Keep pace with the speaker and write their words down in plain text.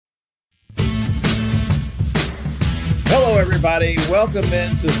everybody. Welcome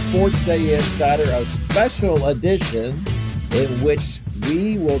into SportsDay Insider, a special edition in which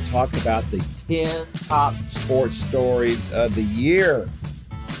we will talk about the 10 top sports stories of the year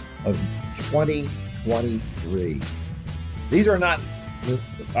of 2023. These are not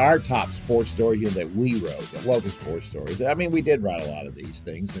our top sports stories that we wrote, the local sports stories. I mean, we did write a lot of these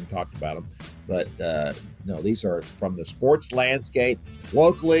things and talked about them, but no, these are from the sports landscape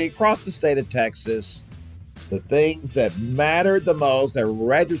locally across the state of Texas. The things that mattered the most, that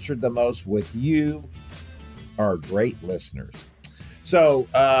registered the most with you, are great listeners. So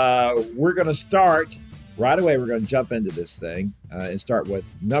we're going to start right away. We're going to jump into this thing and start with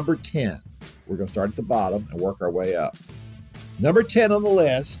number 10. We're going to start at the bottom and work our way up. Number 10 on the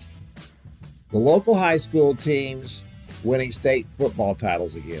list, the local high school teams winning state football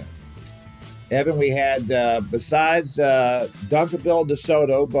titles again. Evan, we had, besides Duncanville and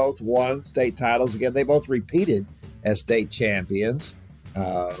DeSoto, both won state titles again. They both repeated as state champions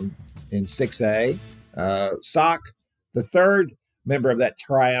in 6A. Sock, the third member of that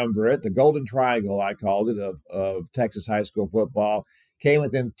triumvirate, the Golden Triangle, I called it, of Texas high school football, came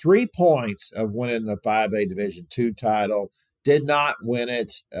within 3 points of winning the 5A Division II title. Did not win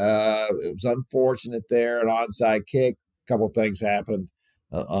it. It was unfortunate there, an onside kick. A couple of things happened.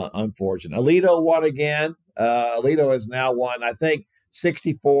 Unfortunate. Aledo won again. Aledo has now won, I think,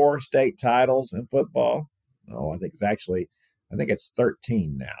 64 state titles in football. No, I think it's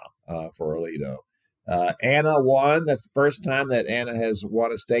 13 now for Aledo. Anna won. That's the first time that Anna has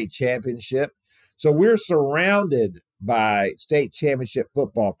won a state championship. So we're surrounded by state championship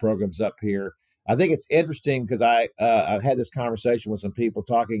football programs up here. I think it's interesting because I've had this conversation with some people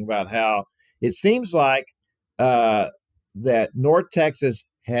talking about how it seems like that North Texas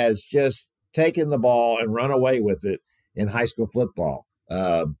has just taken the ball and run away with it in high school football.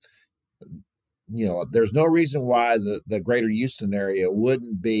 There's no reason why the greater Houston area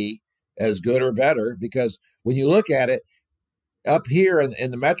wouldn't be as good or better, because when you look at it up here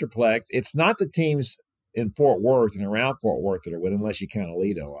in the Metroplex, it's not the teams in Fort Worth and around Fort Worth that are winning, unless you count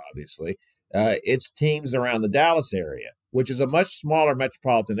Aledo, obviously. It's teams around the Dallas area, which is a much smaller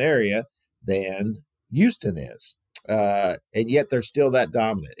metropolitan area than Houston is. And yet they're still that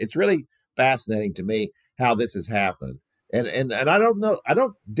dominant. It's really fascinating to me how this has happened. And I don't know, I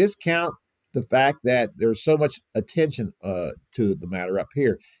don't discount the fact that there's so much attention to the matter up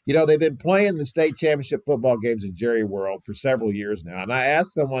here. You know, they've been playing the state championship football games in Jerry World for several years now. And I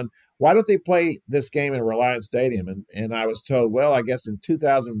asked someone, why don't they play this game in Reliance Stadium? And I was told, well, I guess in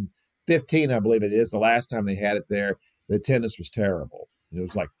 2015, I believe it is, the last time they had it there, the attendance was terrible. It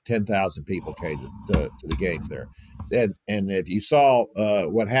was like 10,000 people came to the games there. And if you saw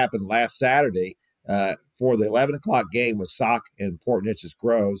what happened last Saturday for the 11 o'clock game with Sock and Port Neches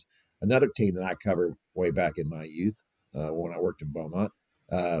Groves, another team that I covered way back in my youth when I worked in Beaumont,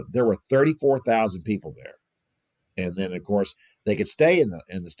 there were 34,000 people there. And then, of course, they could stay in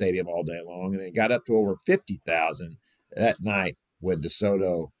the stadium all day long, and it got up to over 50,000 that night when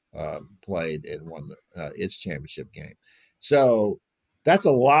DeSoto played and won its championship game. So that's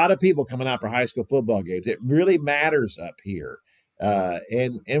a lot of people coming out for high school football games. It really matters up here.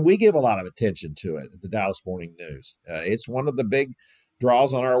 And we give a lot of attention to it at the Dallas Morning News. It's one of the big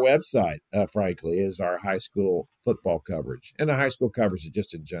draws on our website, frankly, is our high school football coverage and the high school coverage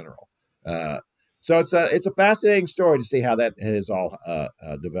just in general. So it's a fascinating story to see how that has all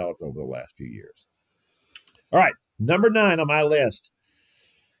developed over the last few years. All right, number 9 on my list,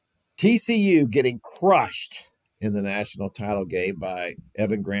 TCU getting crushed in the national title game by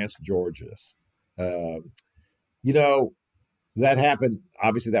Evan Grant's Georgias. That happened,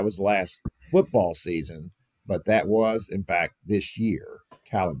 obviously that was last football season, but that was, in fact, this year,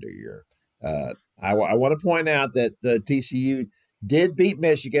 calendar year. I want to point out that the TCU did beat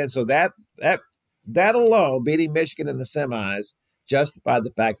Michigan, so that alone, beating Michigan in the semis, justified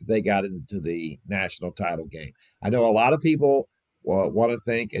the fact that they got into the national title game. I know a lot of people want to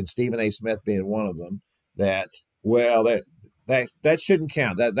think, and Stephen A. Smith being one of them, that shouldn't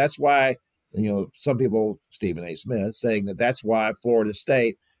count. That's why, some people, Stephen A. Smith, saying that's why Florida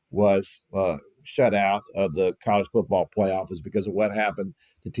State was shut out of the college football playoff is because of what happened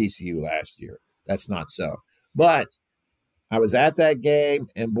to TCU last year. That's not so. But I was at that game,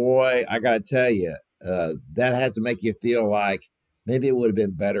 and boy, I got to tell you, that had to make you feel like maybe it would have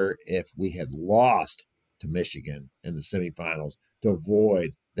been better if we had lost to Michigan in the semifinals to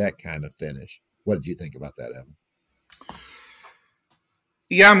avoid that kind of finish. What did you think about that, Evan?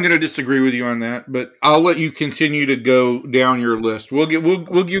 Yeah, I'm going to disagree with you on that, but I'll let you continue to go down your list. We'll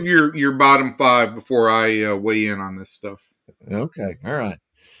give your bottom 5 before I weigh in on this stuff. Okay, all right.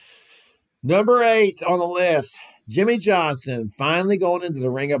 Number 8 on the list, Jimmy Johnson finally going into the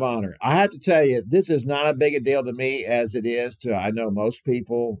Ring of Honor. I have to tell you, this is not as big a deal to me as it is to, I know most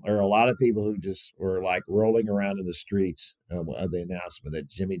people, or a lot of people who just were like rolling around in the streets of the announcement that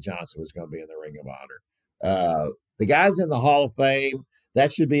Jimmy Johnson was going to be in the Ring of Honor. The guy's in the Hall of Fame.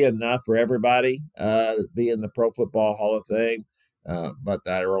 That should be enough for everybody, be in the Pro Football Hall of Fame. But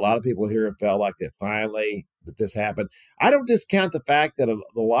there were a lot of people here who felt like that finally that this happened. I don't discount the fact that a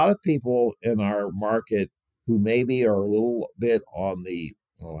lot of people in our market who maybe are a little bit on the,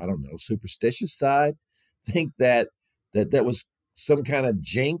 I don't know, superstitious side, think that was some kind of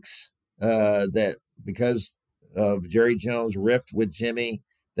jinx, that because of Jerry Jones' rift with Jimmy,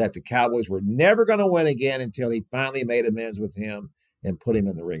 that the Cowboys were never going to win again until he finally made amends with him and put him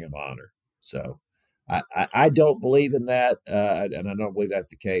in the Ring of Honor. So I don't believe in that, and I don't believe that's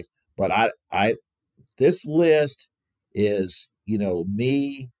the case. But I this list is,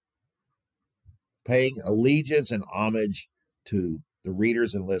 me paying allegiance and homage to the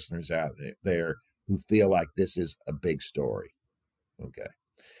readers and listeners out there who feel like this is a big story. Okay.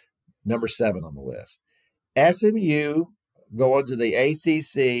 Number 7 on the list. SMU going to the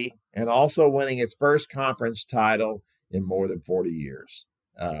ACC and also winning its first conference title in more than 40 years,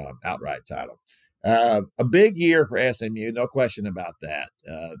 outright title. A big year for SMU, no question about that.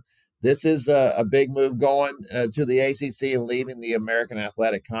 This is a big move going to the ACC and leaving the American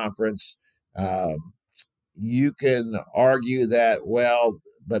Athletic Conference. You can argue that,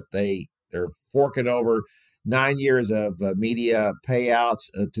 but they're forking over 9 years of media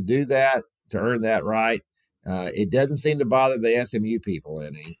payouts to do that, to earn that right. It doesn't seem to bother the SMU people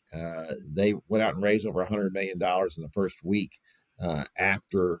any. They went out and raised over $100 million in the first week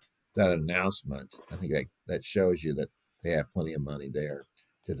after that announcement. I think that shows you that they have plenty of money there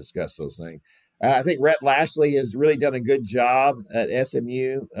to discuss those things. I think Rhett Lashley has really done a good job at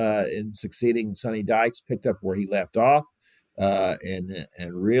SMU in succeeding Sonny Dykes, picked up where he left off, and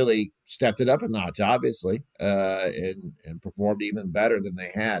really stepped it up a notch, obviously, and performed even better than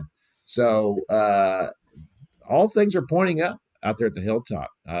they had. So all things are pointing up out there at the hilltop.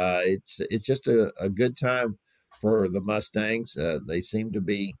 It's just a good time for the Mustangs. They seem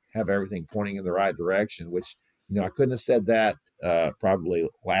to have everything pointing in the right direction, which I couldn't have said that probably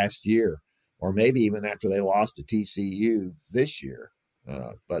last year, or maybe even after they lost to TCU this year.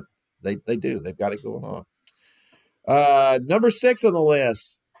 But they do. They've got it going on. Number 6 on the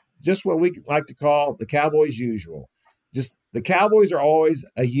list, just what we like to call the Cowboys usual. Just the Cowboys are always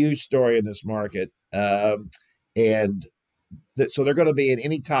a huge story in this market. And so they're going to be in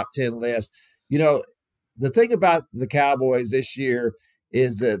any top 10 list. The thing about the Cowboys this year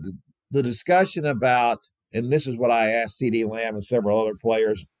is that the discussion about, and this is what I asked CD Lamb and several other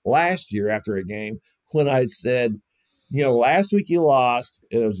players last year after a game, when I said, last week you lost,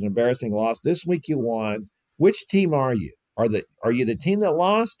 it was an embarrassing loss. This week you won. Which team are you? Are you the team that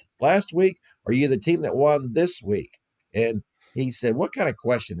lost last week? Or are you the team that won this week? And he said, what kind of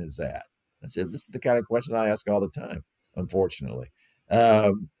question is that? I said, this is the kind of question I ask all the time, unfortunately.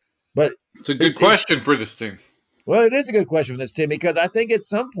 But it's a good question for this team. Well, it is a good question for this team because I think at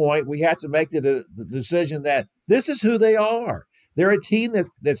some point we have to make the decision that this is who they are. They're a team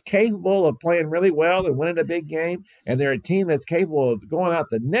that's capable of playing really well and winning a big game, and they're a team that's capable of going out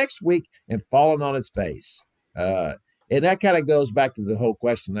the next week and falling on its face. And that kind of goes back to the whole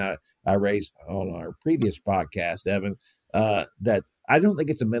question that I raised on our previous podcast, Evan, that I don't think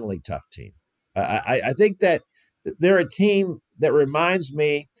it's a mentally tough team. I think that they're a team that reminds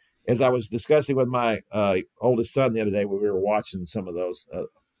me, as I was discussing with my oldest son the other day when we were watching some of those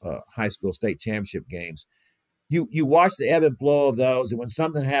high school state championship games, you watch the ebb and flow of those, and when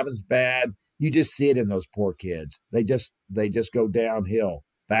something happens bad, you just see it in those poor kids. They just go downhill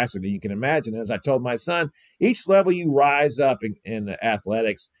faster than you can imagine. And as I told my son, each level you rise up in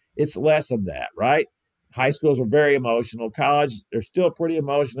athletics, it's less of that, right? High schools are very emotional. College, they're still pretty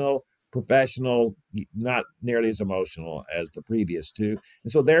emotional. Professional, not nearly as emotional as the previous two.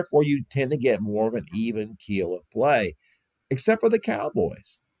 And so therefore you tend to get more of an even keel of play, except for the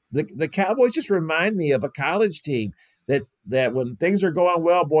Cowboys. The Cowboys just remind me of a college team that when things are going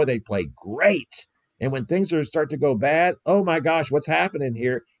well, boy, they play great. And when things start to go bad, oh my gosh, what's happening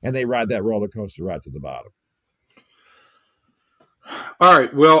here? And they ride that roller coaster right to the bottom. All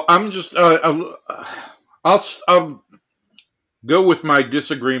right. Well, I'm just I'll go with my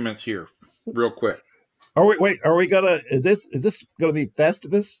disagreements here real quick. Are we gonna is this gonna be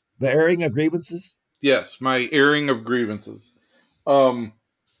Festivus, the airing of grievances? Yes, my airing of grievances.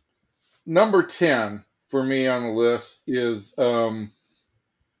 Number 10 for me on the list is I'm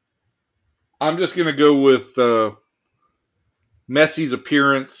just gonna go with Messi's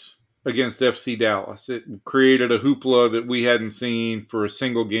appearance against FC Dallas. It created a hoopla that we hadn't seen for a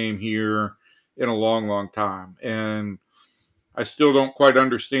single game here in a long, long time. And I still don't quite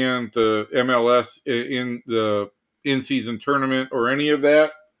understand the MLS in the in-season tournament or any of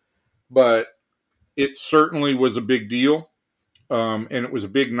that, but it certainly was a big deal. And it was a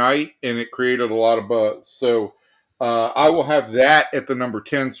big night, and it created a lot of buzz. So I will have that at the number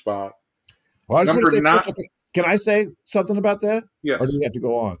 10 spot. Well, I just want Number to say nine. first, can I say something about that? Or do Yes. we have to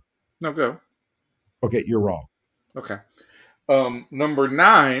go on? No, go. Okay, you're wrong. Okay. Number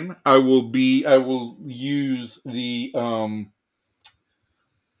 9, I will use the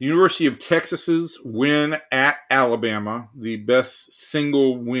University of Texas's win at Alabama, the best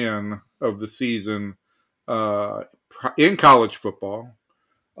single win of the season in college football.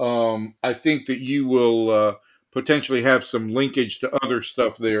 I think that you will potentially have some linkage to other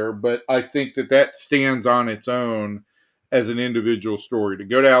stuff there, but I think that stands on its own as an individual story. To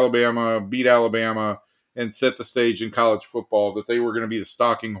go to Alabama, beat Alabama, and set the stage in college football that they were going to be the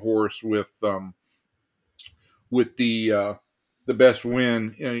stalking horse with the best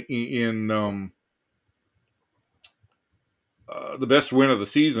win in the best win of the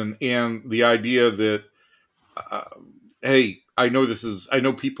season, and the idea that uh, hey, I know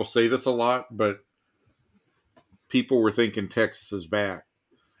people say this a lot, but people were thinking Texas is back.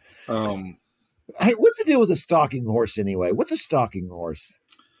 Hey, what's the deal with a stalking horse anyway? What's a stalking horse?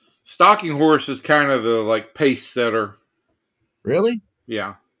 Stalking horse is kind of the like pace setter, Really?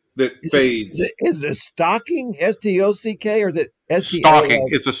 yeah, that Is it, fades. is it a stalking, STOCK, or is it Stalking,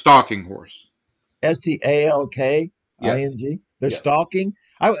 it's a stalking horse. Yes, STALKING? They're yes, stalking.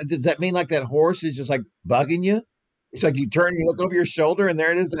 Does that mean like that horse is just like bugging you? It's like you turn, you look over your shoulder, and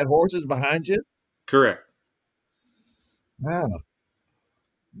there it is. That horse is behind you. correct. Wow,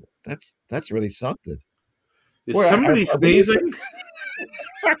 that's really something. Is Boy, somebody our producer, sneezing?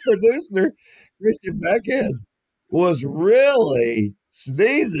 our producer, Christian Beckes, was really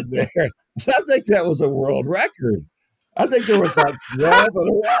sneezing there. I think that was a world record. I think there was like 12 in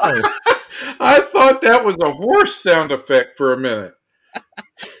a row. I thought that was a horse sound effect for a minute.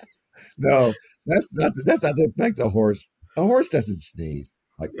 No, that's not the effect of a horse. A horse doesn't sneeze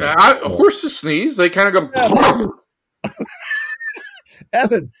like that. Horses sneeze; they kind of Yeah, they go. do.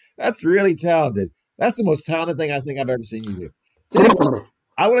 Evan, that's really talented. That's the most talented thing I think I've ever seen you do. Tell you what,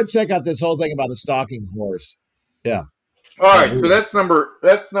 I want to check out this whole thing about a stalking horse. Yeah. All Yeah. right, so that's number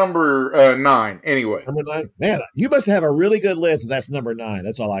 9. Anyway, Number 9. Man, you must have a really good list if that's number 9.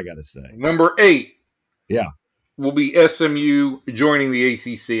 That's all I got to say. number 8 Yeah. will be SMU joining the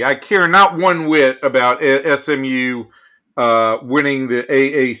ACC. I care not one whit about SMU winning the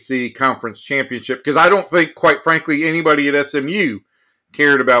AAC conference championship because I don't think, quite frankly, anybody at SMU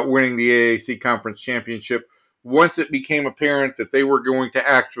cared about winning the AAC conference championship once it became apparent that they were going to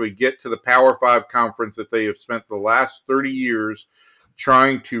actually get to the Power 5 conference that they have spent the last 30 years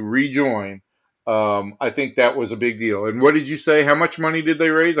trying to rejoin. I think that was a big deal. And what did you say? How much money did they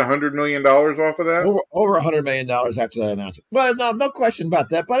raise? $100 million off of that? Over $100 million after that announcement. Well, no question about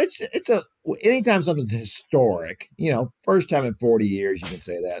that. But it's a anytime something's historic, first time in 40 years, you can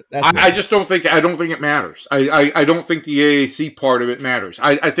say that. That's I just don't think it matters. I don't think the AAC part of it matters.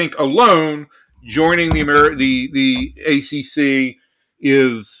 I think alone joining the ACC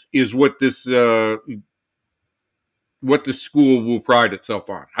is what this school will pride itself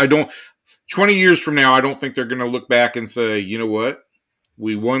on. I don't 20 years from now, I don't think they're going to look back and say, you know what,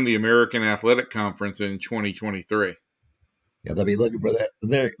 we won the American Athletic Conference in 2023. Yeah, they'll be looking for that.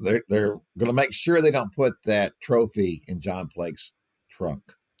 They're going to make sure they don't put that trophy in John Blake's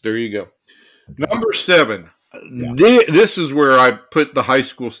trunk. There you go. Okay. Number 7. Yeah. This is where I put the high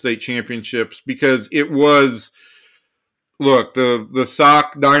school state championships because it was. Look, the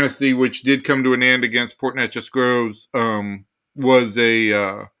Sock dynasty, which did come to an end against Port Neches Groves, was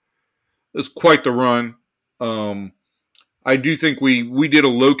quite the run. I do think we did a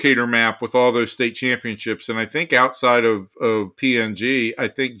locator map with all those state championships, and I think outside of PNG, I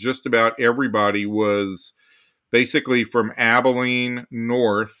think just about everybody was basically from Abilene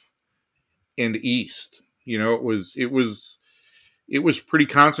north and east. It was pretty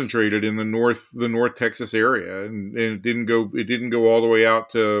concentrated in the North Texas area, and it didn't go all the way out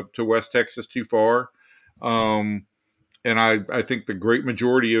to West Texas too far. And I think the great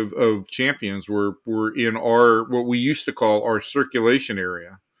majority of champions were in our what we used to call our circulation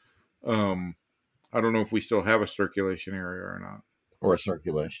area. I don't know if we still have a circulation area or not. Or a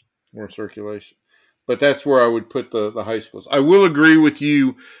circulation. Or circulation. But that's where I would put the high schools. I will agree with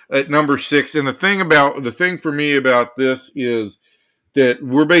you at number 6. And the thing for me about this is that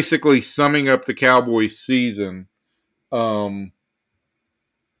we're basically summing up the Cowboys season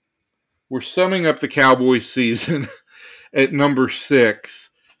we're summing up the Cowboys season at number 6.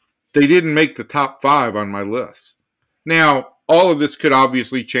 They didn't make the top 5 on my list. Now, all of this could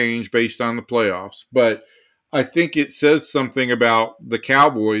obviously change based on the playoffs, but I think it says something about the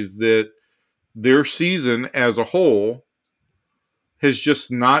Cowboys that their season as a whole has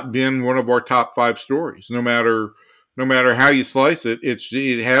just not been one of our top 5 stories. No matter how you slice it,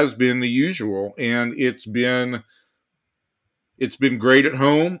 it has been the usual, and it's been great at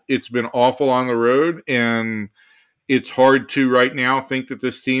home. It's been awful on the road, and it's hard to right now think that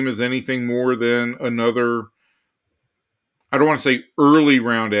this team is anything more than another. I don't want to say early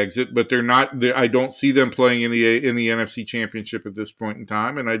round exit, but they're not. I don't see them playing in the NFC Championship at this point in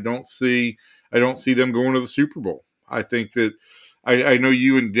time, and I don't see them going to the Super Bowl. I think that I know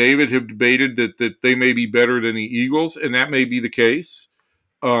you and David have debated that they may be better than the Eagles, and that may be the case.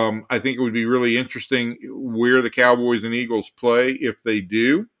 I think it would be really interesting where the Cowboys and Eagles play if they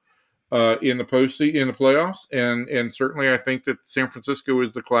do in the playoffs, and certainly I think that San Francisco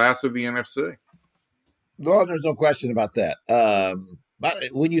is the class of the NFC. Well, there's no question about that. But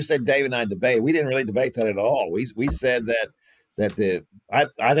when you said Dave and I debate, we didn't really debate that at all. We said that I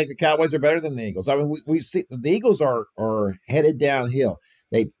think the Cowboys are better than the Eagles. I mean, we see the Eagles are headed downhill.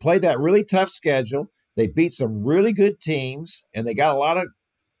 They played that really tough schedule. They beat some really good teams, and they got a lot of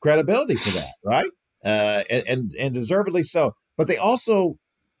credibility for that, right? And deservedly so. But they also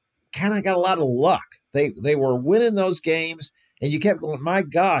kind of got a lot of luck. They were winning those games, and you kept going, my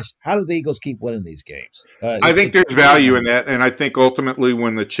gosh, how do the Eagles keep winning these games? I think there's value in that, and I think ultimately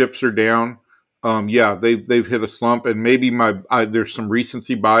when the chips are down, yeah, they've hit a slump, and maybe there's some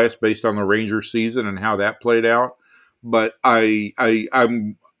recency bias based on the Rangers season and how that played out, but I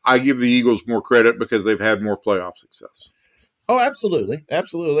give the Eagles more credit because they've had more playoff success. Oh, absolutely,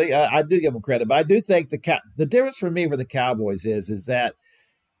 absolutely. I do give them credit, but I do think the difference for me for the Cowboys is that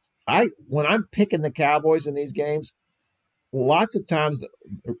when I'm picking the Cowboys in these games, lots of times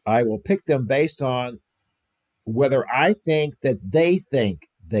I will pick them based on whether I think that they think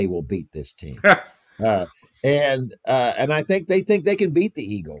they will beat this team. Uh, and I think they can beat the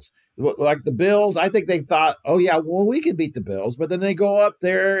Eagles. Like the Bills, I think they thought, oh yeah, well we can beat the Bills, but then they go up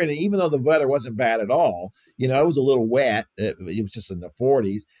there, and even though the weather wasn't bad at all, it was a little wet. It was just in the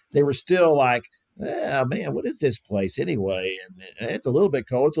 40s. They were still like, oh, man, what is this place anyway? And it's a little bit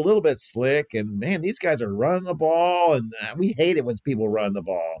cold. It's a little bit slick, and man, these guys are running the ball, and we hate it when people run the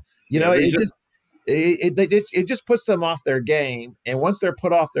ball. It just puts them off their game, and once they're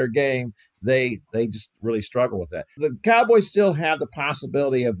put off their game, they just really struggle with that. The Cowboys still have the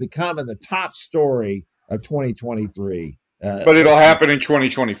possibility of becoming the top story of 2023. But it'll happen in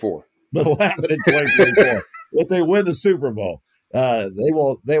 2024. It'll happen in 2024 if they win the Super Bowl. They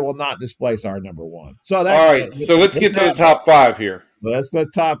will not displace our number one. So all right. So let's get to the top 5 here. Well, that's the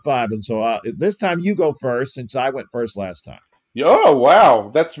top 5, and so this time you go first since I went first last time. Oh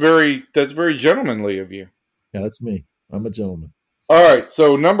wow, that's very gentlemanly of you. Yeah, that's me. I'm a gentleman. All right,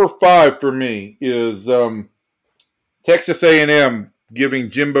 so number 5 for me is Texas A&M giving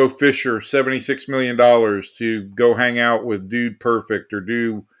Jimbo Fisher $76 million to go hang out with Dude Perfect or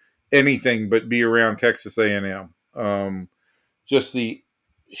do anything but be around Texas A&M. Just the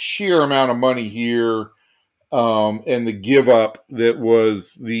sheer amount of money here and the give up that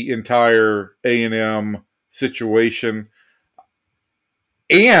was the entire A&M situation.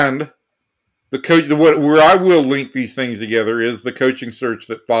 And the coach, where I will link these things together is the coaching search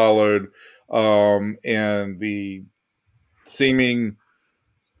that followed, and the seeming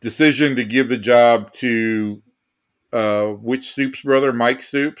decision to give the job to which Stoops brother, Mike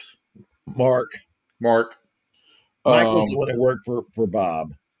Stoops, Mark. Mark. Mike was the one that worked for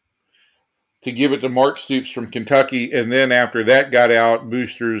Bob. To give it to Mark Stoops from Kentucky, and then after that got out,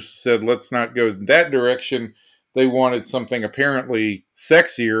 boosters said, "Let's not go in that direction." They wanted something apparently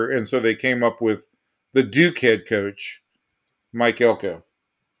sexier, and so they came up with the Duke head coach, Mike Elko.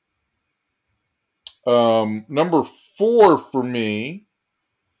 Number 4 for me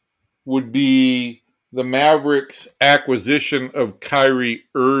would be the Mavericks' acquisition of Kyrie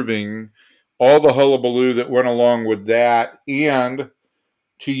Irving, all the hullabaloo that went along with that, and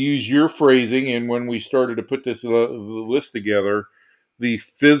to use your phrasing, and when we started to put this list together, the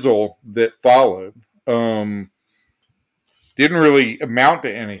fizzle that followed. Didn't really amount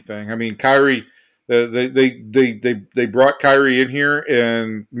to anything. I mean, Kyrie, they brought Kyrie in here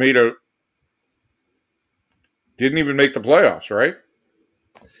and didn't even make the playoffs, right?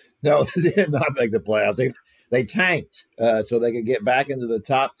 No, they did not make the playoffs. They tanked so they could get back into the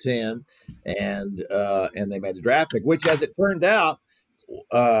top 10, and they made the draft pick, which, as it turned out,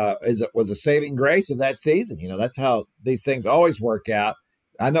 was a saving grace of that season. That's how these things always work out.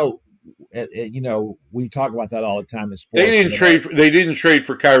 I know we talk about that all the time in They sports. didn't trade. They didn't trade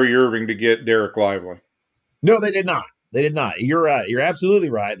for Kyrie Irving to get Derek Lively. No, they did not. They did not. You're right. You're absolutely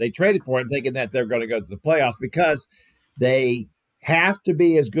right. They traded for him thinking that they're going to go to the playoffs because they have to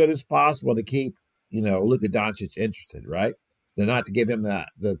be as good as possible to keep, Luka Doncic interested, right? They're not to give him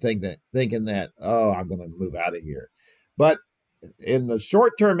the thing that thinking that, oh, I'm going to move out of here. But in the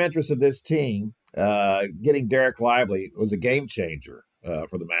short term interest of this team, getting Derek Lively was a game changer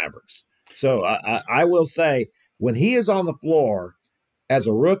for the Mavericks. So I will say, when he is on the floor as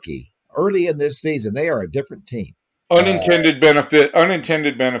a rookie early in this season, they are a different team. Unintended benefit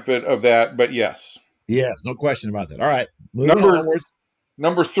of that, but yes. Yes, no question about that. All right, moving Number onwards.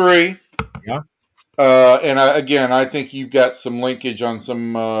 number three. Yeah. I think you've got some linkage on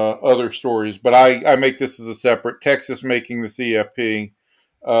some other stories, but I make this as a separate. Texas making the CFP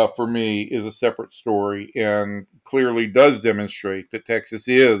for me is a separate story, and clearly does demonstrate that Texas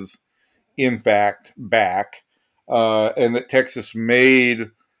is, in fact, back, and that Texas made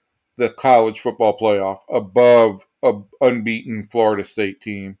the college football playoff above a unbeaten Florida State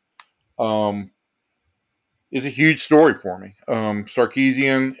team. Um, is a huge story for me.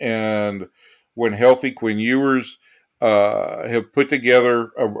 Sarkisian and, when healthy, Quinn Ewers have put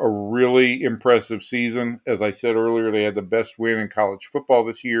together a really impressive season. As I said earlier, they had the best win in college football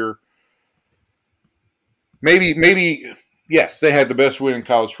this year. Maybe yes, they had the best win in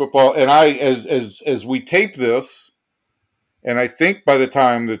college football. And as we tape this, and I think by the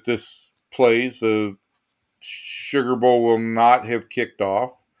time that this plays, the Sugar Bowl will not have kicked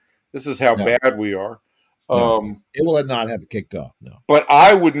off. This is how No, bad we are. no, Um, it will not have kicked off. No. But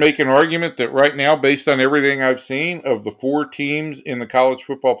I would make an argument that right now, based on everything I've seen of the four teams in the college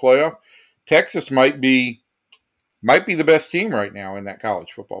football playoff, Texas might be the best team right now in that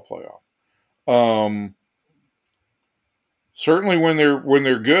college football playoff. Certainly when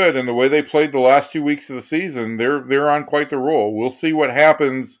they're good, and the way they played the last 2 weeks of the season, they're on quite the roll. We'll see what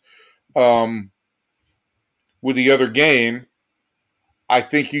happens with the other game. I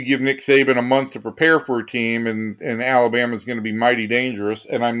think you give Nick Saban a month to prepare for a team, and Alabama's going to be mighty dangerous,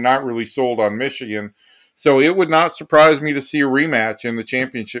 and I'm not really sold on Michigan. So it would not surprise me to see a rematch in the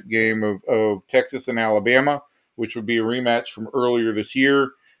championship game of Texas and Alabama, which would be a rematch from earlier this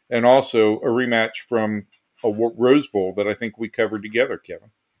year, and also a rematch from a Rose Bowl that I think we covered together,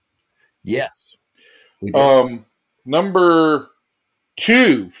 Kevin. Yes, we did. Number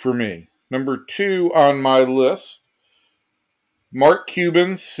two for me, number two on my list, Mark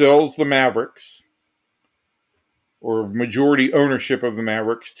Cuban sells the Mavericks, or majority ownership of the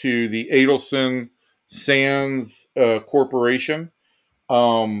Mavericks, to the Adelson Sands Corporation.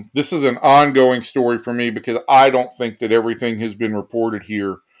 This is an ongoing story for me because I don't think that everything has been reported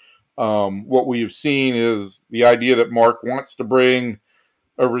here. What we have seen is the idea that Mark wants to bring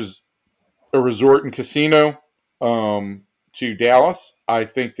a, a resort and casino to Dallas. I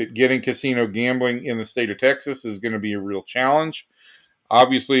think that getting casino gambling in the state of Texas is going to be a real challenge.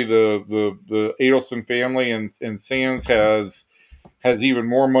 Obviously, the Adelson family and Sands has even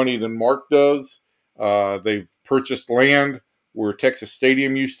more money than Mark does. They've purchased land where Texas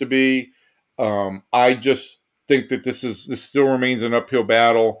Stadium used to be. I just think that this still remains an uphill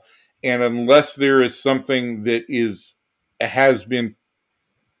battle, and unless there is something has been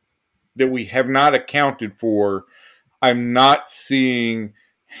that we have not accounted for, I'm not seeing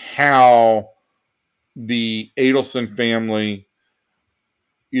how the Adelson family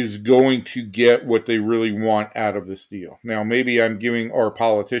is going to get what they really want out of this deal. Now, maybe I'm giving our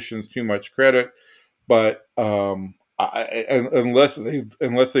politicians too much credit, but unless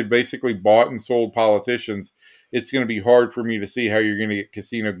they've basically bought and sold politicians, it's going to be hard for me to see how you're going to get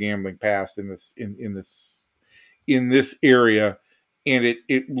casino gambling passed in this area. And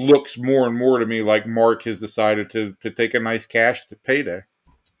it looks more and more to me like Mark has decided to take a nice cash payday.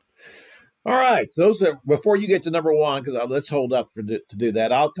 All right, before you get to number one, because let's hold up to do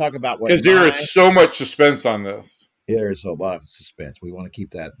that. I'll talk about what Because there is so much suspense on this. There's a lot of suspense. We want to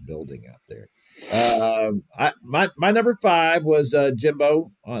keep that building out there. My number five was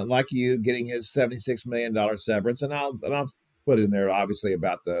Jimbo, like you, getting his $76 million severance, and I'll put in there obviously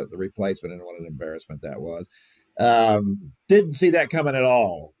about the replacement and what an embarrassment that was. Didn't see that coming at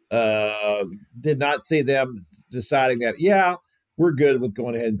all. Did not see them deciding that, yeah, we're good with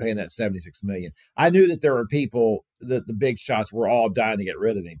going ahead and paying that 76 million. I knew that there were people that the big shots were all dying to get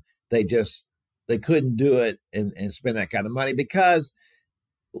rid of him. They couldn't do it and spend that kind of money because,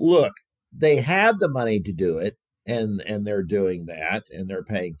 look, they had the money to do it, and they're doing that, and they're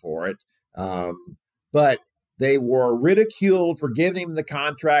paying for it. But they were ridiculed for giving him the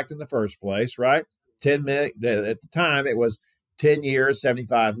contract in the first place, right? 10 million at the time. It was 10 years,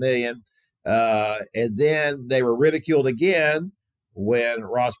 75 million. And then they were ridiculed again when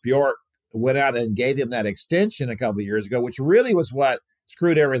Ross Bjork went out and gave him that extension a couple of years ago, which really was what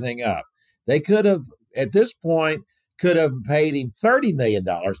screwed everything up. They could have, at this point, could have paid him $30 million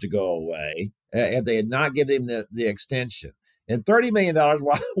to go away if they had not given him the extension. And $30 million,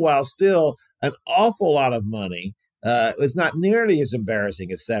 while still an awful lot of money, is not nearly as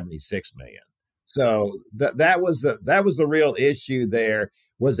embarrassing as $76 million. So that was the real issue there,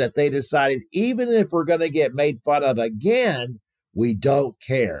 was that they decided, even if we're going to get made fun of again, we don't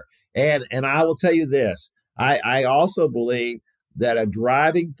care. And I will tell you this, I also believe that a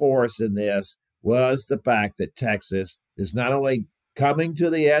driving force in this was the fact that Texas is not only coming to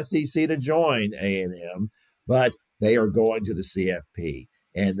the SEC to join A&M, but they are going to the CFP.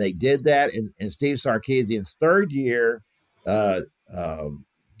 And they did that in Steve Sarkisian's third year.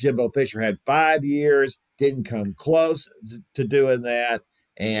 Jimbo Fisher had 5 years, didn't come close to doing that.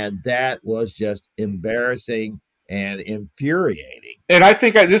 And that was just embarrassing and infuriating. And I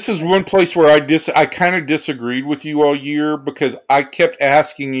think this is one place where I kind of disagreed with you all year, because I kept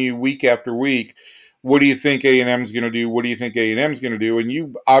asking you week after week, what do you think A&M is going to do? What do you think A&M is going to do? And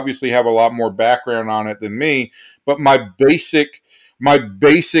you obviously have a lot more background on it than me. But my basic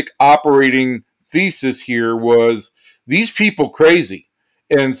operating thesis here was, these people crazy.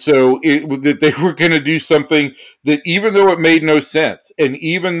 And so that they were going to do something that, even though it made no sense, and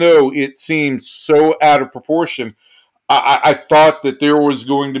even though it seemed so out of proportion, I thought that there was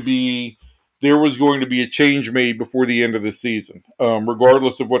going to be a change made before the end of the season,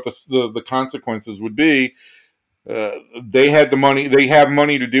 regardless of what the consequences would be. They had the money; they have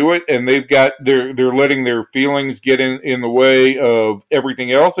money to do it, and they're letting their feelings get in the way of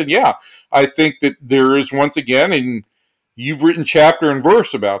everything else. And yeah, I think that there is, once again, and you've written chapter and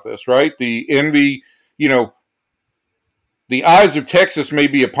verse about this, right? The envy, the eyes of Texas may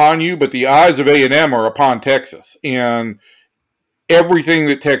be upon you, but the eyes of A&M are upon Texas, and everything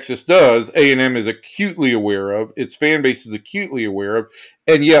that Texas does, A&M is acutely aware of. Its fan base is acutely aware of.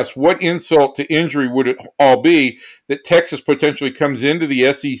 And yes, what insult to injury would it all be that Texas potentially comes into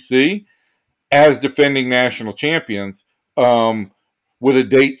the SEC as defending national champions, with a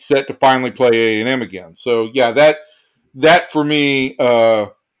date set to finally play A&M again. So yeah, that for me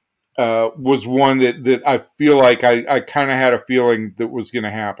was one that I feel like I kind of had a feeling that was going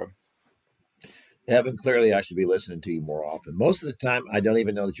to happen. Evan, clearly I should be listening to you more often. Most of the time, I don't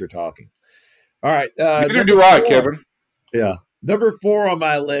even know that you're talking. All right. Neither do I, Kevin. Yeah. Number 4 on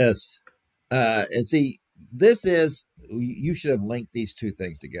my list. And see, you should have linked these two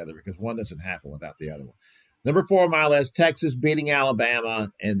things together, because one doesn't happen without the other one. Number 4 on my list, Texas beating Alabama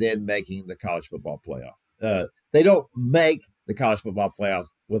and then making the college football playoff. They don't make the college football playoff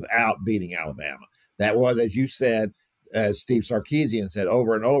without beating Alabama. That was, as you said, as Steve Sarkisian said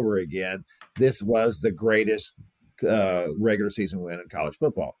over and over again, this was the greatest regular season win in college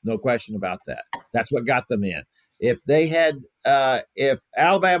football. No question about that. That's what got them in. If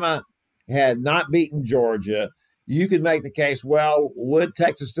Alabama had not beaten Georgia, you could make the case, well, would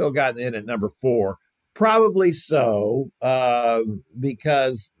Texas still gotten in at number 4? Probably so,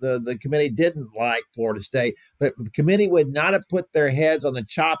 because the committee didn't like Florida State, but the committee would not have put their heads on the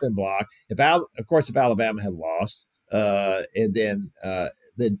chopping block if Alabama had lost, and then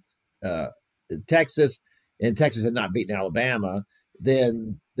Texas had not beaten Alabama,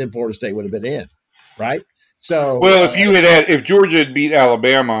 then Florida State would have been in, right? So, well, if Georgia had beat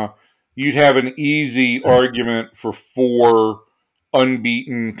Alabama, you'd have an easy argument for 4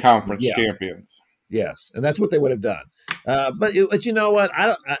 unbeaten conference champions. Yes, and that's what they would have done. But you know what?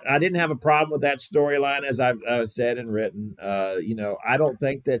 I didn't have a problem with that storyline, as I've said and written. I don't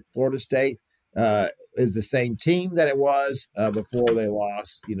think that Florida State is the same team that it was before they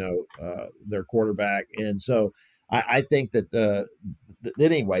lost, their quarterback, and so I think that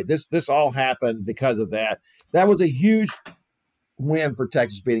anyway, this all happened because of that. That was a huge win for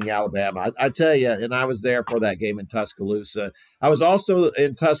Texas beating Alabama. I tell you, and I was there for that game in Tuscaloosa. I was also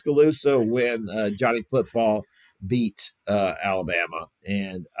in Tuscaloosa when Johnny Football beat Alabama,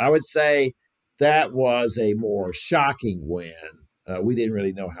 and I would say that was a more shocking win. We didn't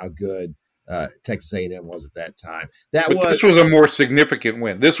really know how good Texas A&M was at that time. This was a more significant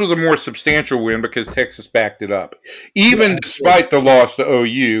win. This was a more substantial win because Texas backed it up. Even despite the loss to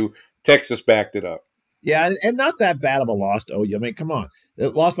OU, Texas backed it up. Yeah, and not that bad of a loss to OU. I mean, come on.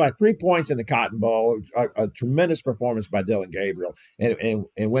 It lost by 3 points in the Cotton Bowl, a tremendous performance by Dylan Gabriel. And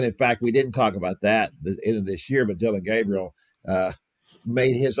when, in fact, we didn't talk about that the end of this year, but Dylan Gabriel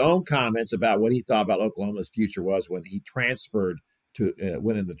made his own comments about what he thought about Oklahoma's future was when he transferred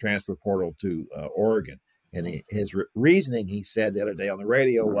went in the transfer portal to Oregon. And his reasoning, he said the other day on the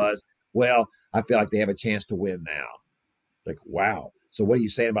radio, was, well, I feel like they have a chance to win now. Like, wow. So what are you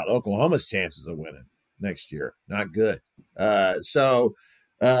saying about Oklahoma's chances of winning next year? Not good. So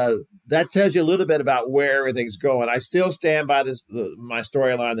that tells you a little bit about where everything's going. I still stand by my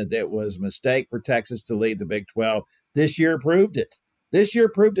storyline that it was a mistake for Texas to lead the Big 12. This year proved it. This year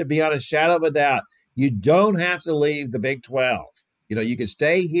proved it beyond a shadow of a doubt. You don't have to leave the Big 12. You can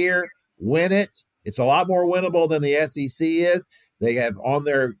stay here, win it. It's a lot more winnable than the SEC is. They have on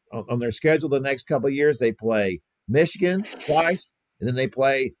their schedule the next couple of years, they play Michigan twice, and then they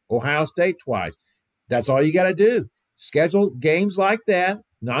play Ohio State twice. That's all you got to do. Schedule games like that,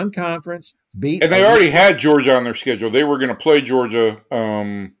 non-conference, beat And they already had Georgia on their schedule. They were going to play Georgia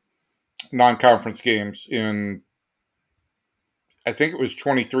non-conference games in, I think it was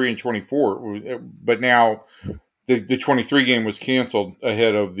 23 and 24. But now the 23 game was canceled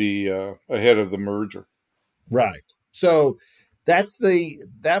ahead of the merger. Right. So that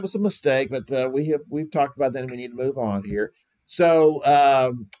was a mistake, but we've talked about that, and we need to move on here. So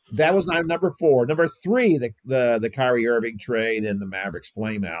that was number 4. Number 3, the Kyrie Irving trade and the Mavericks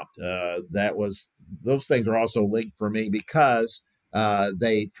flame out. Those things are also linked for me because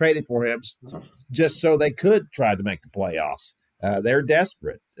they traded for him just so they could try to make the playoffs. They're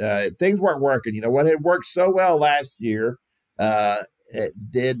desperate. Things weren't working. What had worked so well last year, it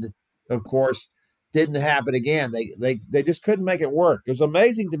did, of course, didn't happen again. They just couldn't make it work. It was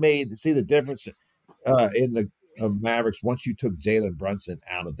amazing to me to see the difference in the Mavericks once you took Jalen Brunson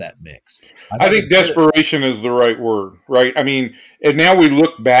out of that mix. I think desperation is the right word, right? I mean, and now we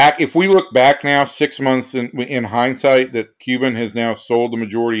look back. If we look back now, 6 months in hindsight, that Cuban has now sold the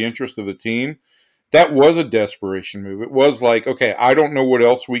majority interest of the team, that was a desperation move. It was like, okay, I don't know what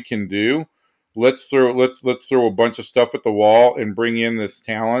else we can do. Let's throw a bunch of stuff at the wall and bring in this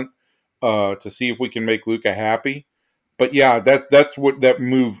talent to see if we can make Luka happy. But yeah, that's what that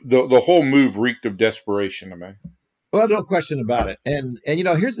move. The whole move reeked of desperation to me. Well, no question about it. And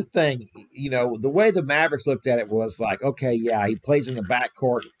here's the thing. The way the Mavericks looked at it was like, okay, yeah, he plays in the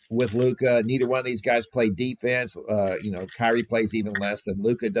backcourt with Luka. Neither one of these guys play defense. Kyrie plays even less than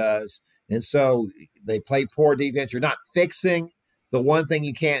Luka does. And so they play poor defense. You're not fixing the one thing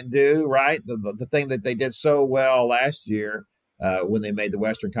you can't do, right? The thing that they did so well last year when they made the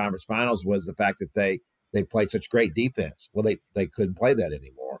Western Conference Finals was the fact that they played such great defense. Well, they couldn't play that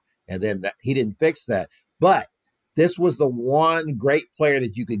anymore. And then he didn't fix that. But this was the one great player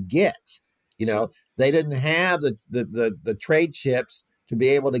that you could get. They didn't have the trade chips to be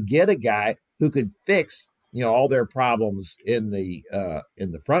able to get a guy who could fix all their problems in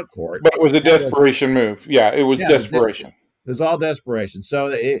the front court. But it was a desperation move. Yeah, it was desperation. It was all desperation. So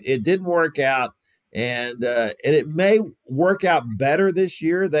it didn't work out, and it may work out better this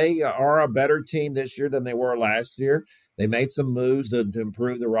year. They are a better team this year than they were last year. They made some moves to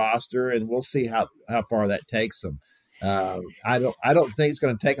improve the roster, and we'll see how far that takes them. I don't think it's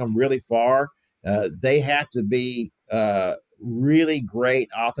going to take them really far. They have to be really great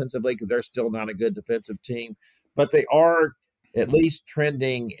offensively because they're still not a good defensive team, but they are at least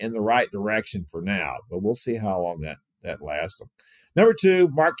trending in the right direction for now. But we'll see how long that lasts them. Number 2,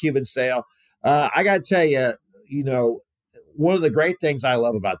 Mark Cuban sale. I got to tell you, one of the great things I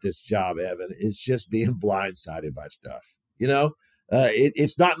love about this job, Evan, is just being blindsided by stuff.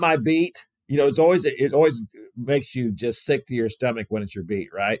 It's not my beat. It always makes you just sick to your stomach when it's your beat,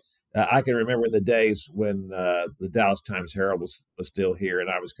 right? I can remember the days when the Dallas Times-Herald was still here, and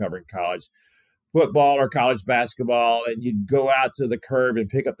I was covering college football or college basketball, and you'd go out to the curb and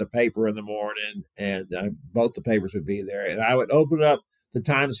pick up the paper in the morning, and both the papers would be there, and I would open up the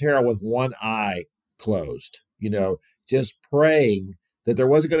Times-Herald with one eye closed, just praying that there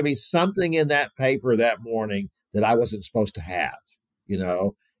wasn't going to be something in that paper that morning that I wasn't supposed to have,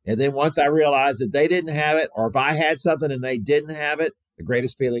 And then once I realized that they didn't have it, or if I had something and they didn't have it, the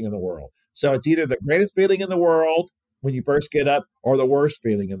greatest feeling in the world. So it's either the greatest feeling in the world when you first get up or the worst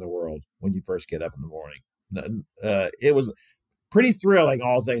feeling in the world when you first get up in the morning. It was pretty thrilling,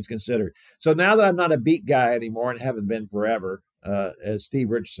 all things considered. So now that I'm not a beat guy anymore and haven't been forever, as Steve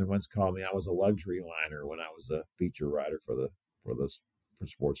Richardson once called me, I was a luxury liner when I was a feature writer for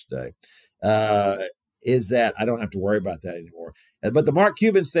SportsDay. Is that I don't have to worry about that anymore. But the Mark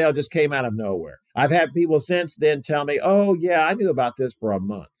Cuban sale just came out of nowhere. I've had people since then tell me, oh, yeah, I knew about this for a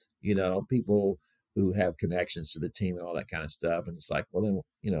month. People who have connections to the team and all that kind of stuff. And it's like, well,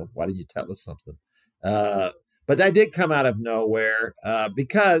 then, why didn't you tell us something? But that did come out of nowhere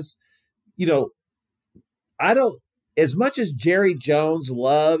because, I don't, as much as Jerry Jones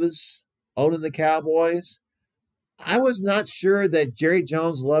loves owning the Cowboys, I was not sure that Jerry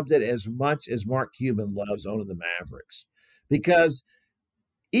Jones loved it as much as Mark Cuban loves owning the Mavericks, because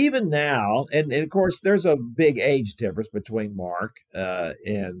even now, and of course, there's a big age difference between Mark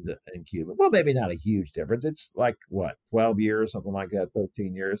and Cuban. Well, maybe not a huge difference. It's like what, 12 years, something like that,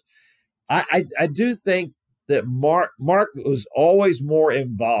 13 years. I do think that Mark was always more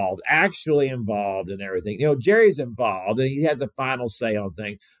involved, actually involved in everything. Jerry's involved and he had the final say on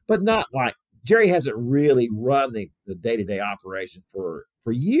things, but not like Jerry hasn't really run the day-to-day operation for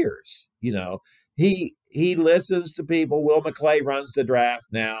years. He listens to people. Will McClay runs the draft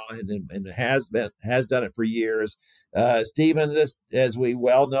now and has done it for years. Stephen, as we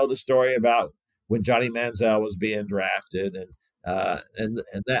well know the story about when Johnny Manziel was being drafted, and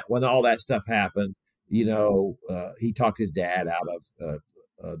that when all that stuff happened, he talked his dad out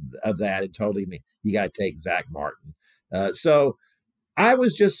of that and told him you got to take Zach Martin. So I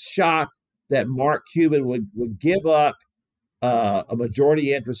was just shocked that Mark Cuban would give up a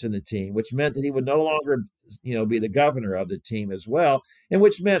majority interest in the team, which meant that he would no longer, be the governor of the team as well, and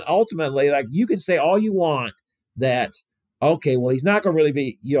which meant ultimately, like, you can say all you want that, okay, well, he's not going to really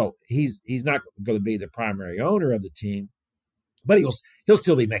be, he's not going to be the primary owner of the team, but he'll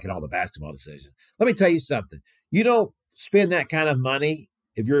still be making all the basketball decisions. Let me tell you something. You don't spend that kind of money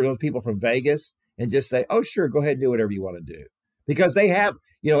if you're those people from Vegas and just say, "Oh, sure, go ahead and do whatever you want to do," because they have,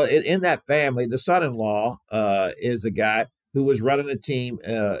 in that family, the son-in-law is a guy who was running a team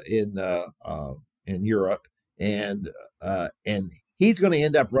in Europe, and he's going to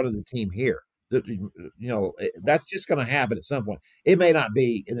end up running the team here. That's just going to happen at some point. It may not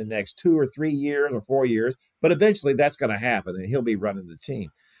be in the next 2 or 3 years or 4 years, but eventually that's going to happen, and he'll be running the team.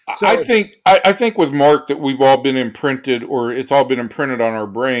 I So, think I think with Mark that we've all been imprinted, or it's all been imprinted on our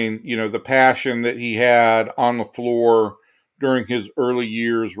brain. The passion that he had on the floor during his early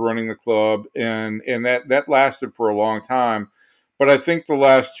years running the club, and that lasted for a long time. But I think the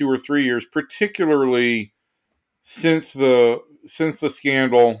last 2 or 3 years, particularly since the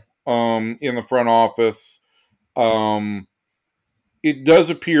scandal in the front office, um, it does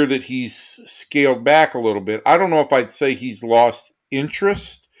appear that he's scaled back a little bit. I don't know if I'd say he's lost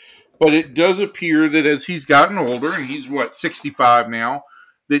interest, but it does appear that as he's gotten older, and he's 65 now,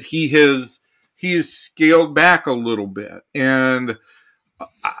 that he has scaled back a little bit. And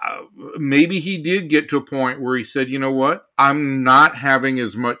maybe he did get to a point where he said, "You know what? I'm not having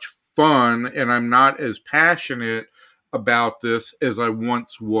as much fun and I'm not as passionate about this as I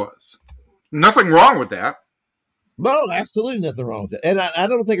once was." Nothing wrong with that. no, absolutely nothing wrong with it. And I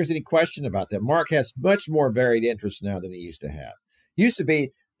don't think there's any question about that. Mark has much more varied interests now than he used to have. Used to be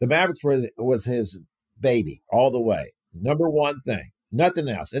the Mavericks was his baby all the way. Number one thing, nothing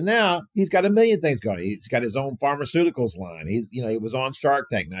else. And now he's got a million things going. He's got his own pharmaceuticals line. He was on Shark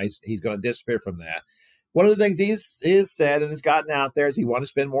Tank. Now he's going to disappear from that. One of the things he's said and has gotten out there is he wants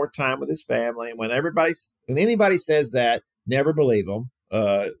to spend more time with his family. And when anybody says that, never believe them.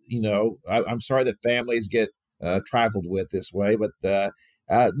 I'm sorry that families get trifled with this way, but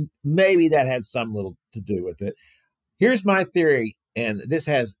maybe that had some little to do with it. Here's my theory, and this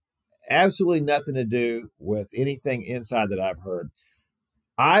has absolutely nothing to do with anything inside that I've heard.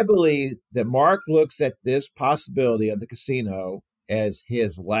 I believe that Mark looks at this possibility of the casino as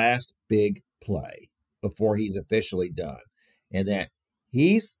his last big play before he's officially done. And that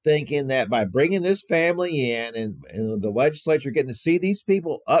he's thinking that by bringing this family in and the legislature getting to see these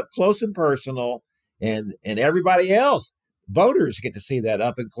people up close and personal, and everybody else, voters get to see that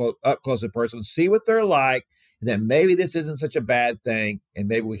up close and personal, see what they're like, and that maybe this isn't such a bad thing, and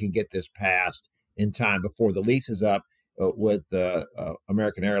maybe we can get this passed in time before the lease is up with the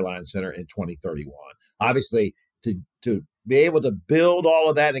American Airlines Center in 2031. Obviously, to be able to build all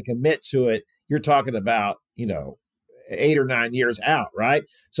of that and commit to it, you're talking about 8 or 9 years out, right?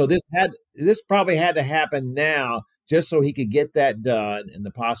 So this probably had to happen now, just so he could get that done, and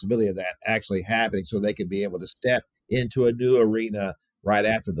the possibility of that actually happening, so they could be able to step into a new arena right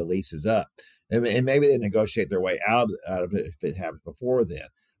after the lease is up, and maybe they negotiate their way out of it if it happens before then.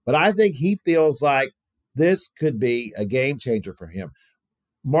 But I think he feels like this could be a game changer for him.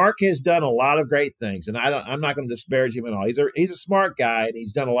 Mark has done a lot of great things, and I'm not going to disparage him at all. He's a smart guy, and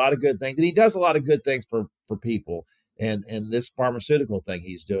he's done a lot of good things, and he does a lot of good things for people. And this pharmaceutical thing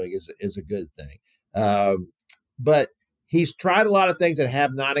he's doing is a good thing. But he's tried a lot of things that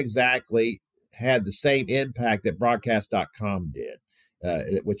have not exactly had the same impact that broadcast.com did,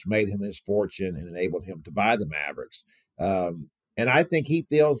 which made him his fortune and enabled him to buy the Mavericks. And I think he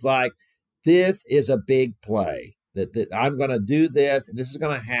feels like this is a big play, that I'm going to do this, and this is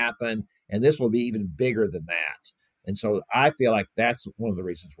going to happen, and this will be even bigger than that. And so I feel like that's one of the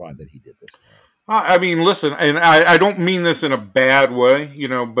reasons why that he did this. I mean, listen, and I don't mean this in a bad way,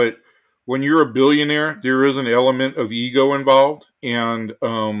 but when you're a billionaire, there is an element of ego involved, and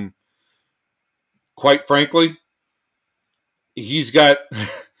quite frankly, he's got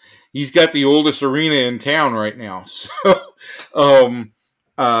he's got the oldest arena in town right now. So, um,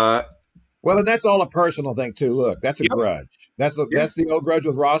 uh, Well, and that's all a personal thing too. Look, that's a yep, grudge. yeah. That's the old grudge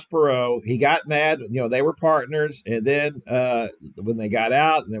with Ross Perot. He got mad. They were partners, and then when they got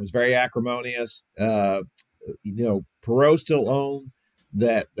out, and it was very acrimonious. Perot still owned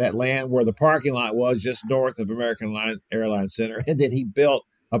that land where the parking lot was, just north of Airlines Center, and then he built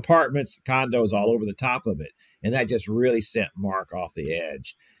apartments, condos all over the top of it, and that just really sent Mark off the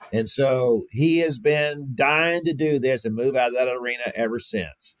edge. And so he has been dying to do this and move out of that arena ever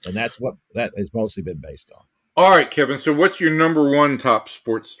since. And that's what that has mostly been based on. All right, Kevin. So, what's your number one top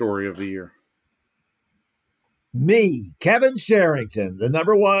sports story of the year? Me, Kevin Sherrington, the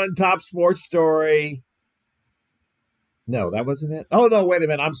number one top sports story. No, that wasn't it. Oh no, wait a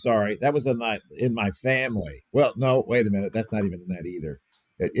minute. I'm sorry. That was in my family. Well, no, wait a minute. That's not even in that either.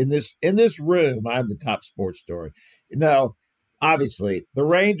 In this room, I'm the top sports story. No, obviously the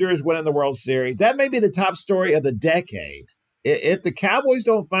Rangers winning the World Series. That may be the top story of the decade. If the Cowboys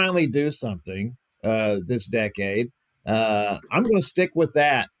don't finally do something this decade, I'm going to stick with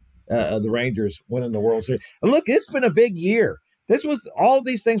that. The Rangers winning the World Series. And look, it's been a big year. This was all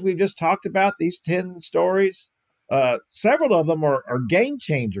these things we've just talked about. These 10 stories, several of them are game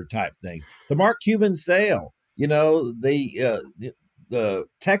changer type things. The Mark Cuban sale, the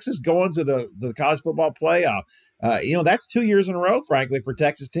Texas going to the college football playoff. That's 2 years in a row, frankly, for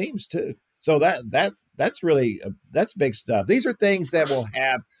Texas teams too. So that's really that's big stuff. These are things that will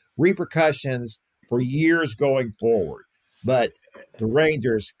have repercussions for years going forward. But the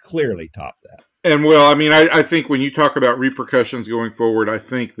Rangers clearly top that. And well, I mean, I think when you talk about repercussions going forward, I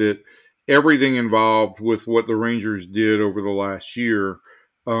think that everything involved with what the Rangers did over the last year,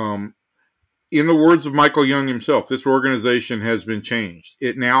 um, in the words of Michael Young himself, this organization has been changed.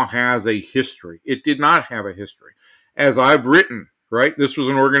 It now has a history. It did not have a history. As I've written, right, this was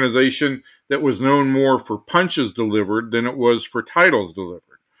an organization that was known more for punches delivered than it was for titles delivered.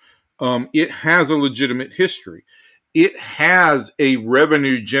 It has a legitimate history. It has a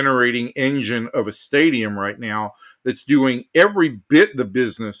revenue generating engine of a stadium right now that's doing every bit the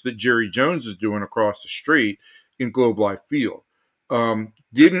business that Jerry Jones is doing across the street in Globe Life Field.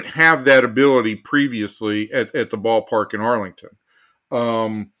 Didn't have that ability previously at the ballpark in Arlington.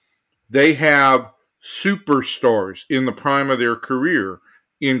 They have superstars in the prime of their career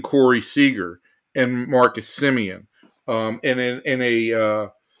in Corey Seager and Marcus Simeon, and in a uh,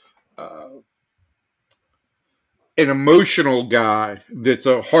 an emotional guy that's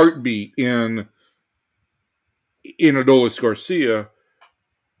a heartbeat in Adolis Garcia,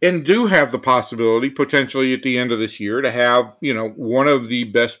 and do have the possibility potentially at the end of this year to have one of the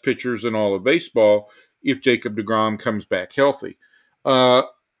best pitchers in all of baseball if Jacob DeGrom comes back healthy. Uh,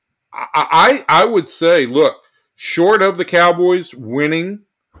 I would say, look, short of the Cowboys winning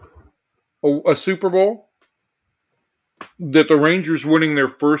a Super Bowl, that the Rangers winning their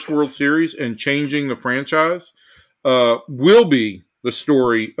first World Series and changing the franchise will be the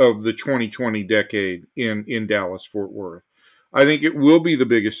story of the 2020 decade in Dallas Fort Worth. I think it will be the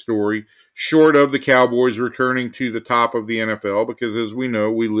biggest story, short of the Cowboys returning to the top of the NFL, because as we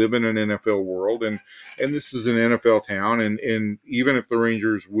know, we live in an NFL world, and this is an NFL town, and even if the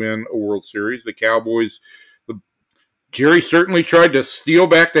Rangers win a World Series, the Cowboys, Jerry certainly tried to steal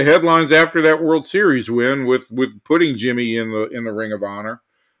back the headlines after that World Series win with putting Jimmy in the Ring of Honor.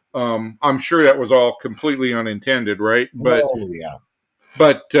 I'm sure that was all completely unintended, right? But Oh yeah.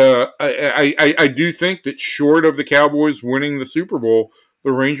 but I do think that short of the Cowboys winning the Super Bowl,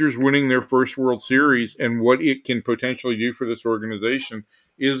 the Rangers winning their first World Series and what it can potentially do for this organization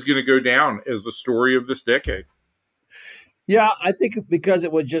is going to go down as the story of this decade. Yeah, I think because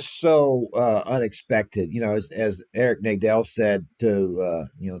it was just so unexpected. As Eric Nadell said to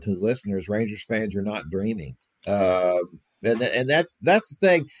his listeners, Rangers fans are not dreaming, and that's the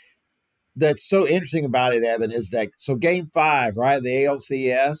thing that's so interesting about it, Evan, is that so Game 5, right, the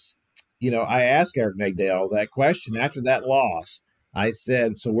ALCS. I asked Eric Nadell that question after that loss. I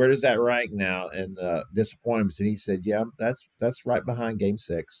said, "So where does that rank now in disappointments?" And he said, "Yeah, that's right behind Game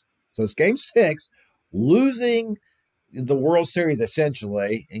 6. So it's Game 6, losing." The World Series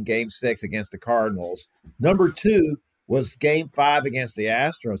essentially in Game 6 against the Cardinals. Number 2 was Game 5 against the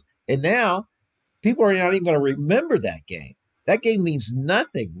Astros. And now people are not even going to remember that game. That game means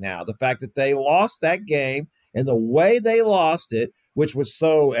nothing now. The fact that they lost that game and the way they lost it which was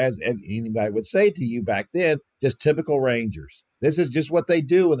so, as anybody would say to you back then, just typical Rangers. This is just what they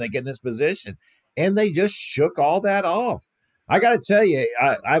do when they get in this position. And they just shook all that off. I got to tell you,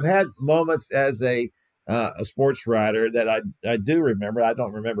 I've had moments as a sports writer that I do remember. I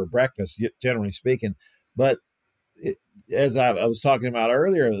don't remember breakfast, generally speaking, but it, as I was talking about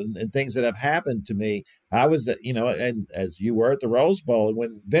earlier, and things that have happened to me, I was, and as you were at the Rose Bowl, and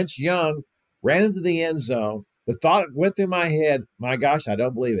when Vince Young ran into the end zone, the thought went through my head, my gosh, I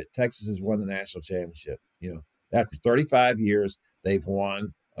don't believe it. Texas has won the national championship. After 35 years, they've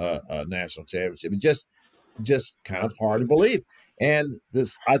won a national championship. It just kind of hard to believe. And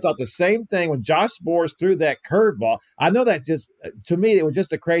I thought the same thing when Josh Boras threw that curveball. I know that just, to me, it was just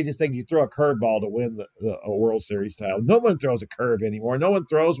the craziest thing. You throw a curveball to win a World Series title. No one throws a curve anymore. No one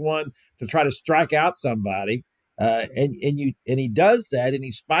throws one to try to strike out somebody. And he does that, and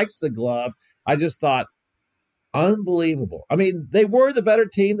he spikes the glove. I just thought, unbelievable. I mean, they were the better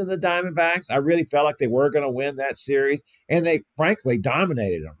team than the Diamondbacks. I really felt like they were going to win that series, and they frankly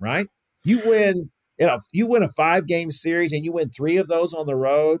dominated them. Right? You win, you win a 5-game series, and you win 3 of those on the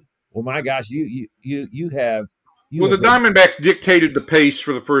road. Well, my gosh, you have Well, the been. Diamondbacks dictated the pace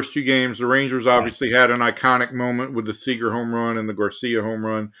for the first 2 games. The Rangers Right. obviously had an iconic moment with the Seager home run and the Garcia home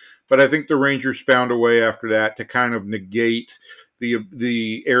run, but I think the Rangers found a way after that to kind of negate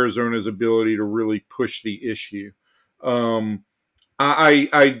the Arizona's ability to really push the issue. Um,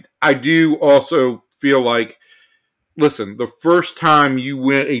 I do also feel like, listen, the first time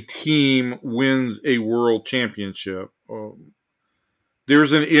a team wins a world championship,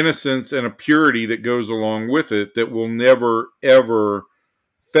 there's an innocence and a purity that goes along with it that will never ever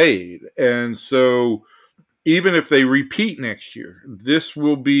fade. And so even if they repeat next year, this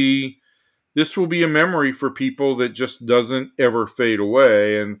will be a memory for people that just doesn't ever fade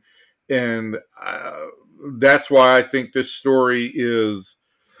away. And that's why I think this story is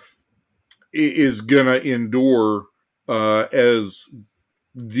gonna endure as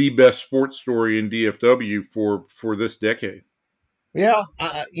the best sports story in DFW for this decade. Yeah,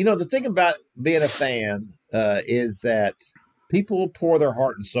 the thing about being a fan is that people pour their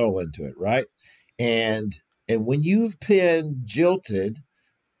heart and soul into it, right? And and when you've been jilted,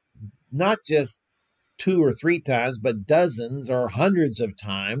 not just 2 or 3 times, but dozens or hundreds of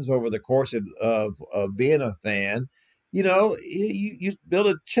times over the course of being a fan, you build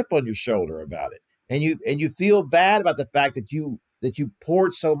a chip on your shoulder about it, and you feel bad about the fact that you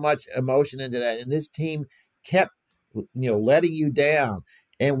poured so much emotion into that, and this team kept letting you down.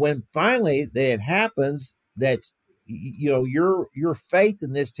 And when finally it happens that your faith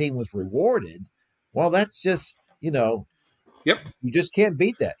in this team was rewarded, well, that's just Yep. you just can't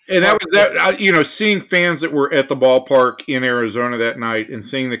beat that. And that Well, was that. Seeing fans that were at the ballpark in Arizona that night, and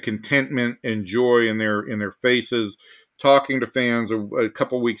seeing the contentment and joy in their faces, talking to fans a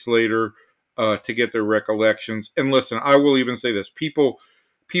couple weeks later to get their recollections. And listen, I will even say this: people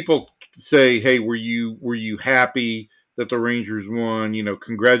say, "Hey, were you happy that the Rangers won?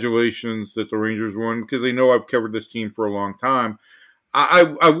 Congratulations that the Rangers won," because they know I've covered this team for a long time.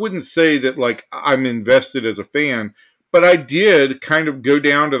 I wouldn't say that like I'm invested as a fan, but I did kind of go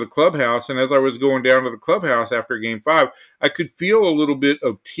down to the clubhouse, and as I was going down to the clubhouse after Game 5, I could feel a little bit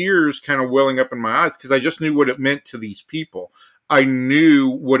of tears kind of welling up in my eyes because I just knew what it meant to these people. I knew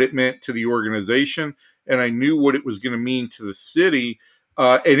what it meant to the organization, and I knew what it was going to mean to the city,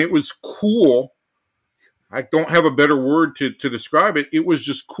 and it was cool. I don't have a better word to describe it. It was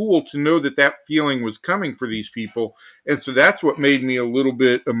just cool to know that feeling was coming for these people. And so that's what made me a little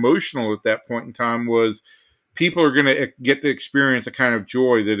bit emotional at that point in time was people are going to get to experience a kind of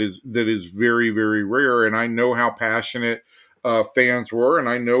joy that is very, very rare. And I know how passionate fans were, and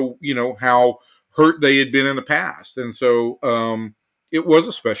I know, how hurt they had been in the past. And so it was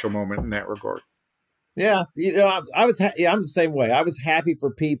a special moment in that regard. yeah, I was. Yeah, I'm the same way. I was happy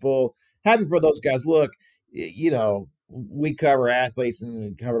for people, happy for those guys. Look, we cover athletes and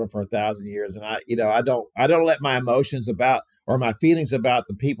we covered them for 1,000 years, and I don't let my emotions about or my feelings about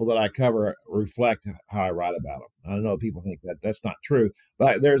the people that I cover reflect how I write about them. I know people think that that's not true,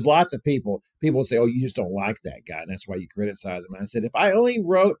 but there's lots of people. People say, "Oh, you just don't like that guy, and that's why you criticize him." And I said, if I only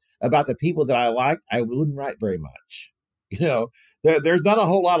wrote about the people that I liked, I wouldn't write very much. You know, there's not a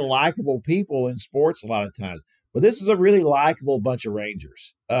whole lot of likable people in sports a lot of times, but this is a really likable bunch of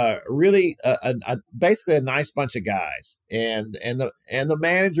Rangers. Really, basically a nice bunch of guys, and the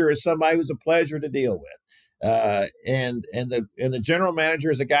manager is somebody who's a pleasure to deal with. And the general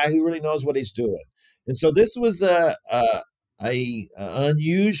manager is a guy who really knows what he's doing. And so this was an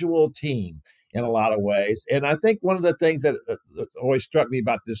unusual team in a lot of ways. And I think one of the things that always struck me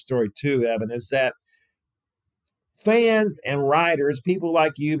about this story too, Evan, is that fans and writers, people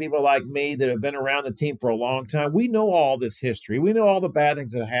like you, people like me that have been around the team for a long time, we know all this history. We know all the bad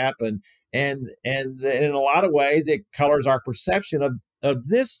things that happened. And in a lot of ways, it colors our perception of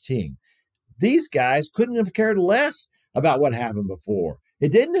this team. These guys couldn't have cared less about what happened before.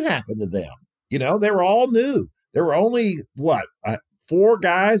 It didn't happen to them. They were all new. There were only, four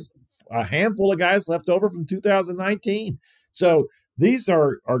guys, a handful of guys left over from 2019. So these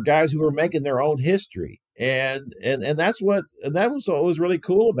are guys who are making their own history. And that was what was really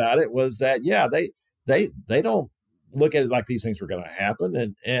cool about it, was that, yeah, they don't look at it like these things were going to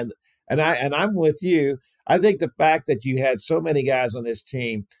happen. And I'm with you. I think the fact that you had so many guys on this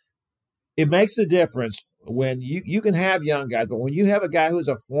team, it makes a difference when you can have young guys, but when you have a guy who's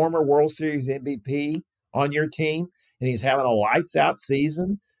a former World Series MVP on your team and he's having a lights out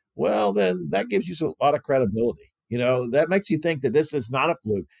season, well, then that gives you a lot of credibility. That makes you think that this is not a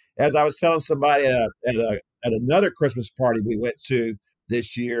fluke. As I was telling somebody at another Christmas party we went to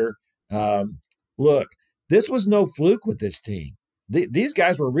this year, look, this was no fluke with this team. These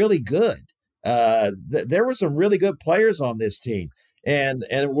guys were really good. There were some really good players on this team, and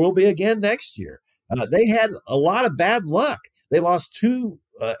will be again next year. They had a lot of bad luck. They lost two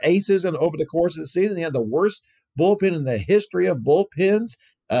aces over the course of the season. They had the worst bullpen in the history of bullpens.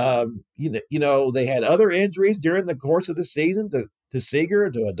 They had other injuries during the course of the season to Seager,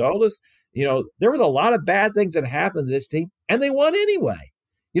 to Adolis. There was a lot of bad things that happened to this team, and they won anyway.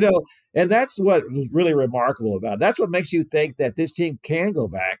 And that's what was really remarkable about it. That's what makes you think that this team can go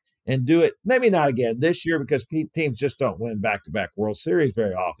back and do it. Maybe not again this year, because teams just don't win back-to-back World Series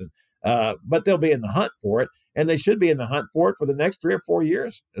very often. But they'll be in the hunt for it, and they should be in the hunt for it for the next 3 or 4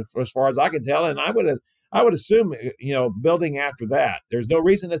 years, as far as I can tell. And I would assume, building after that, there's no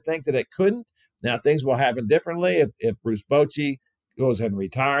reason to think that it couldn't. Now, things will happen differently if Bruce Bochy goes and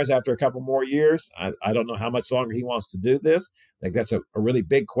retires after a couple more years. I don't know how much longer he wants to do this. I think that's a really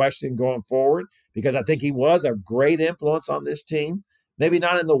big question going forward, because I think he was a great influence on this team. Maybe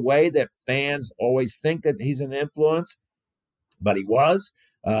not in the way that fans always think that he's an influence, but he was.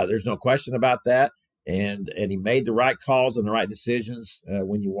 There's no question about that. And he made the right calls and the right decisions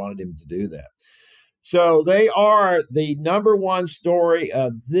when you wanted him to do that. So they are the number one story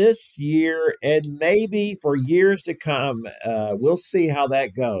of this year, and maybe for years to come. We'll see how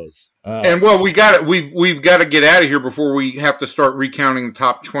that goes. And we've got to get out of here before we have to start recounting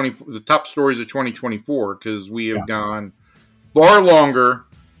the top stories of 2024, because we have gone far longer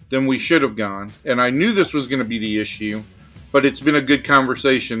than we should have gone. And I knew this was going to be the issue, but it's been a good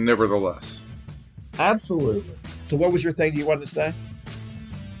conversation nevertheless. Absolutely. So what was your thing you wanted to say?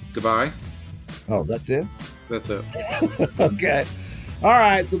 Goodbye. Oh, that's it? That's it. Okay. All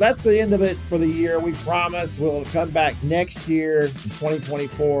right. So that's the end of it for the year. We promise we'll come back next year in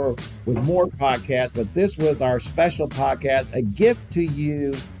 2024 with more podcasts. But this was our special podcast, a gift to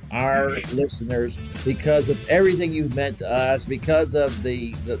you, our listeners, because of everything you've meant to us, because of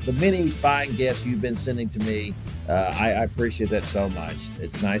the many fine gifts you've been sending to me. I appreciate that so much.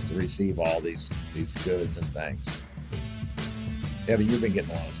 It's nice to receive all these goods and things. Evan, you've been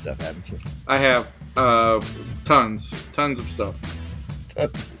getting a lot of stuff, haven't you? I have tons of stuff.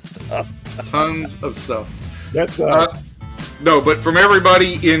 Tons of stuff. That's us. No, but from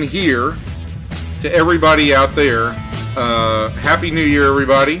everybody in here to everybody out there, Happy New Year,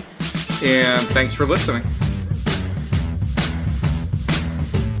 everybody, and thanks for listening.